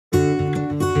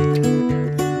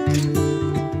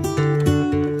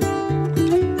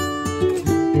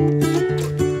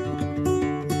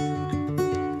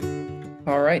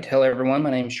right. Hello, everyone.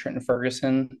 My name is Trenton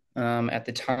Ferguson. At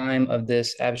the time of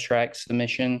this abstract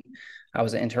submission, I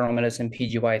was an internal medicine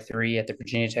PGY3 at the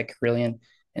Virginia Tech Carilion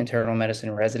Internal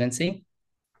Medicine Residency.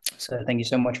 So thank you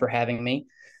so much for having me.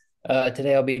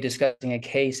 Today, I'll be discussing a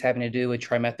case having to do with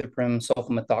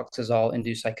trimethoprim-sulfamethoxazole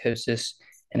induced psychosis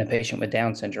in a patient with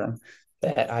Down syndrome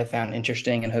that I found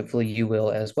interesting, and hopefully you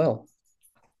will as well.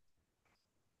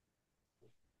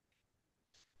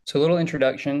 So a little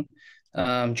introduction.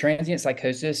 Transient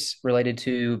psychosis related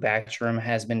to Bactrim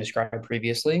has been described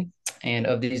previously. And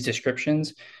of these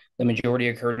descriptions, the majority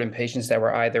occurred in patients that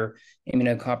were either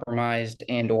immunocompromised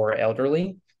and or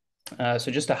elderly. So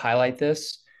just to highlight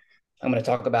this, I'm going to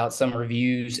talk about some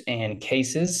reviews and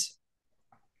cases.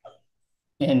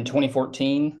 In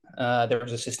 2014, there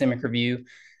was a systemic review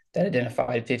that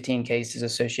identified 15 cases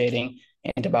associating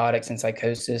antibiotics and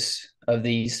psychosis. Of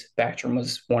these, Bactrim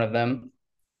was one of them.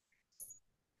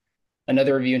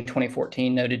 Another review in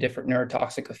 2014 noted different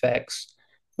neurotoxic effects,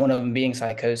 one of them being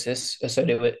psychosis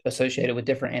associated with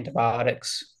different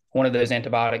antibiotics, one of those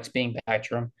antibiotics being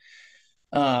Bactrim.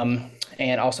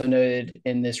 And also noted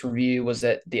in this review was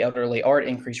that the elderly are at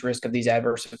increased risk of these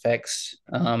adverse effects,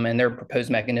 and their proposed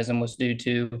mechanism was due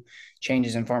to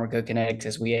changes in pharmacokinetics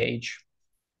as we age.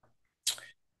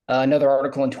 Another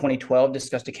article in 2012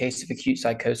 discussed a case of acute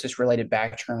psychosis related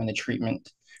Bactrim and the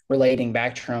treatment relating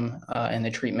Bactrim and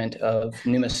the treatment of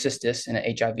pneumocystis in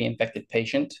an HIV-infected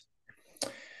patient.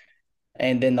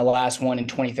 And then the last one in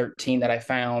 2013 that I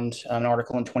found, an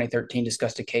article in 2013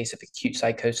 discussed a case of acute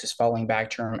psychosis following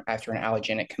Bactrim after an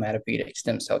allogeneic hematopoietic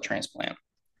stem cell transplant.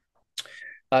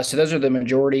 So those are the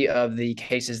majority of the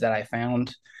cases that I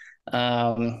found.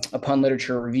 Upon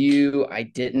literature review, I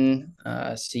didn't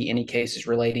see any cases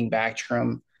relating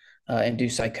Bactrim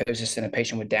induced psychosis in a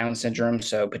patient with Down syndrome.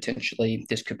 So potentially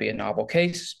this could be a novel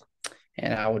case,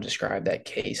 and I will describe that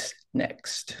case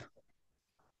next.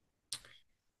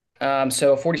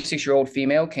 So a 46-year-old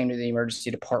female came to the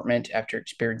emergency department after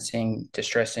experiencing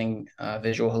distressing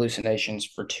visual hallucinations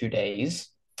for 2 days.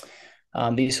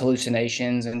 These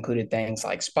hallucinations included things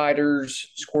like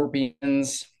spiders,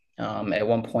 scorpions. At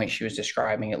one point, she was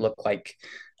describing it looked like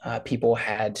people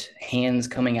had hands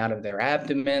coming out of their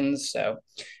abdomens. So,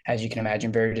 as you can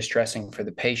imagine, very distressing for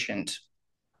the patient.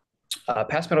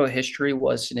 Past medical history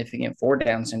was significant for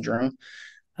Down syndrome.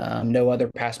 No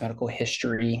other past medical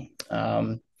history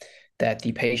that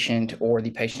the patient or the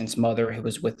patient's mother who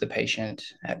was with the patient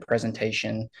at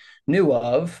presentation knew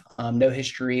of. No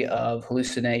history of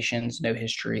hallucinations, no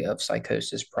history of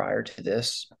psychosis prior to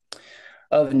this.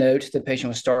 Of note, the patient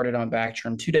was started on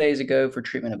Bactrim 2 days ago for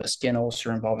treatment of a skin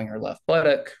ulcer involving her left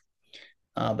buttock,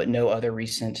 but no other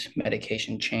recent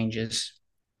medication changes.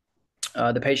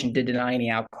 The patient did deny any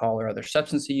alcohol or other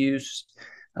substance use,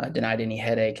 denied any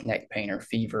headache, neck pain, or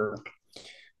fever.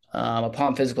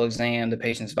 Upon physical exam, the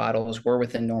patient's vitals were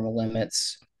within normal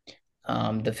limits.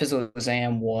 The physical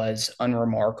exam was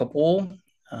unremarkable,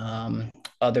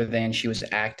 other than she was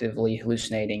actively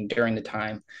hallucinating during the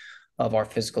time of our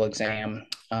physical exam.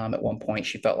 At one point,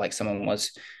 she felt like someone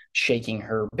was shaking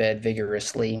her bed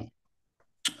vigorously.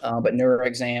 But neuro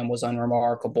exam was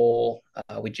unremarkable.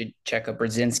 We did check a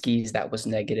Brzezinski's, that was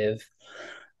negative.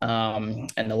 And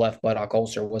the left buttock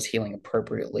ulcer was healing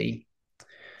appropriately.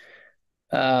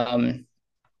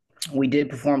 We did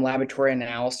perform laboratory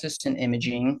analysis and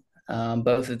imaging.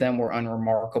 Both of them were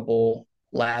unremarkable.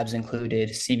 Labs included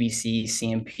CBC,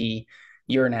 CMP,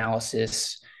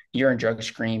 urinalysis, urine drug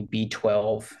screen,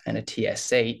 B12, and a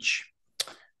TSH.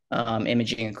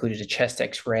 Imaging included a chest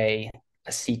x-ray,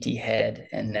 a CT head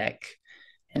and neck.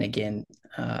 And again,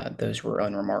 those were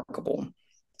unremarkable.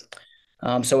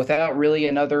 So without really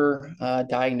another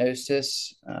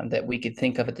diagnosis that we could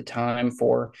think of at the time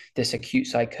for this acute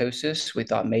psychosis, we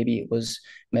thought maybe it was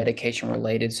medication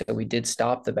related. So we did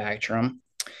stop the Bactrim,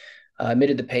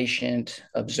 admitted the patient,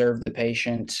 observed the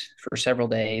patient for several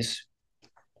days.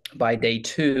 By day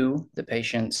 2, the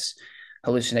patient's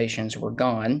hallucinations were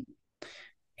gone.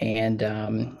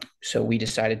 And so we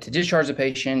decided to discharge the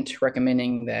patient,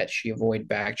 recommending that she avoid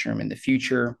Bactrim in the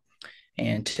future.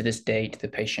 And to this date, the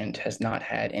patient has not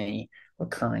had any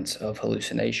recurrence of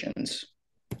hallucinations.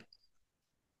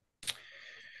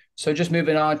 So just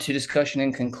moving on to discussion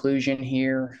and conclusion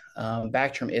here.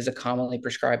 Bactrim is a commonly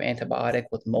prescribed antibiotic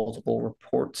with multiple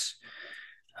reports,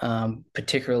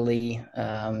 particularly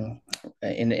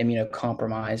in the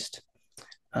immunocompromised.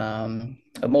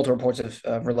 Multiple reports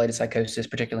of related psychosis,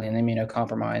 particularly in the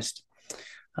immunocompromised.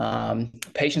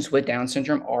 Patients with Down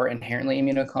syndrome are inherently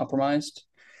immunocompromised.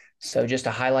 So just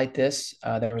to highlight this,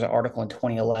 there was an article in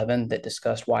 2011 that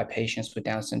discussed why patients with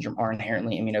Down syndrome are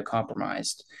inherently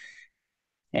immunocompromised.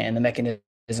 And the mechanism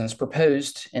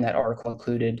proposed in that article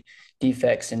included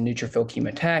defects in neutrophil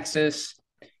chemotaxis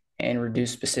and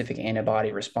reduced specific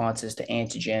antibody responses to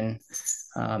antigen,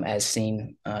 as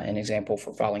seen an example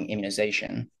for following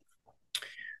immunization.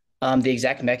 The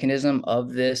exact mechanism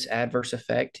of this adverse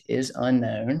effect is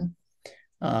unknown.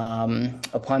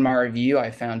 Upon my review,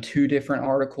 I found two different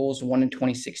articles, one in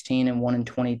 2016 and one in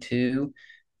 22,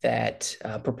 that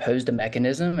proposed a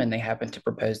mechanism, and they happened to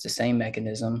propose the same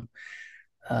mechanism.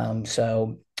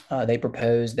 They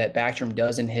proposed that Bactrim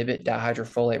does inhibit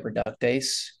dihydrofolate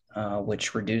reductase,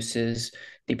 which reduces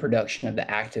the production of the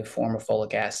active form of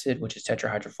folic acid, which is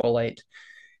tetrahydrofolate,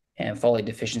 and folate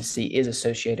deficiency is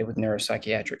associated with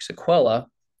neuropsychiatric sequela.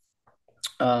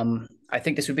 I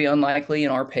think this would be unlikely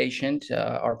in our patient.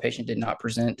 Our patient did not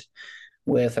present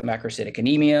with a macrocytic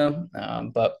anemia,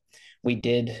 but we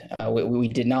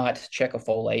did not check a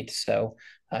folate, so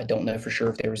I don't know for sure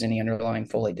if there was any underlying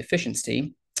folate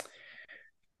deficiency.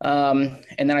 And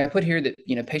then I put here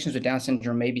that patients with Down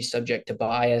syndrome may be subject to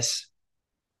bias.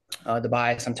 The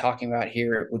bias I'm talking about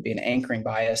here would be an anchoring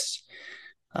bias,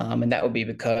 and that would be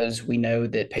because we know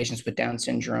that patients with Down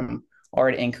syndrome are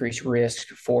at increased risk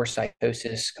for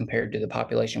psychosis compared to the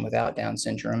population without Down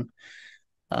syndrome.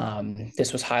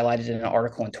 This was highlighted in an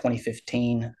article in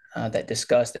 2015 that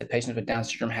discussed that patients with Down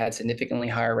syndrome had significantly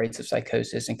higher rates of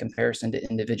psychosis in comparison to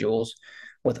individuals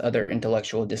with other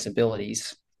intellectual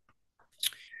disabilities.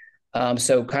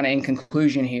 So kind of in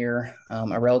conclusion here,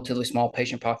 a relatively small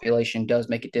patient population does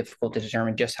make it difficult to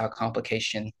determine just how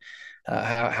common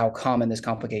this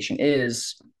complication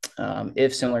is.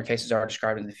 If similar cases are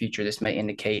described in the future, this may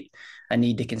indicate a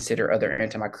need to consider other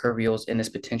antimicrobials in this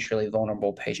potentially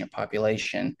vulnerable patient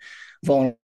population.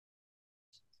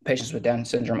 Patients with Down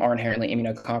syndrome are inherently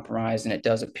immunocompromised, and it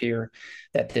does appear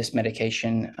that this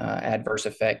medication adverse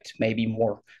effect may be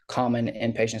more common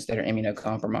in patients that are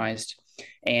immunocompromised,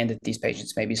 and that these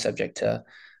patients may be subject to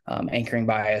anchoring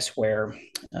bias, where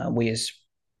we as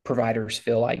providers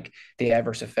feel like the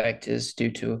adverse effect is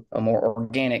due to a more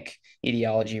organic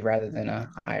etiology rather than a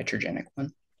iatrogenic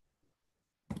one.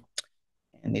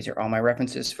 And these are all my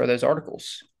references for those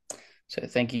articles. So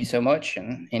thank you so much,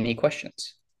 and any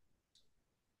questions?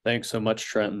 Thanks so much,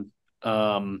 Trenton.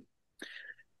 Do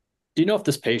you know if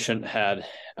this patient had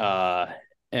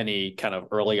any kind of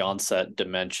early onset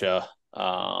dementia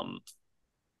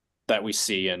that we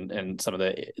see in some of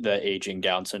the aging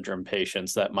Down syndrome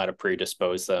patients that might have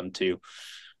predisposed them to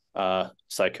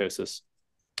psychosis?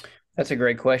 That's a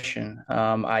great question.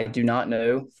 I do not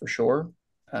know for sure.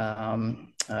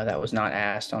 That was not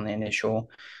asked on the initial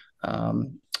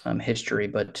history,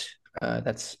 but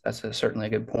that's certainly a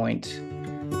good point.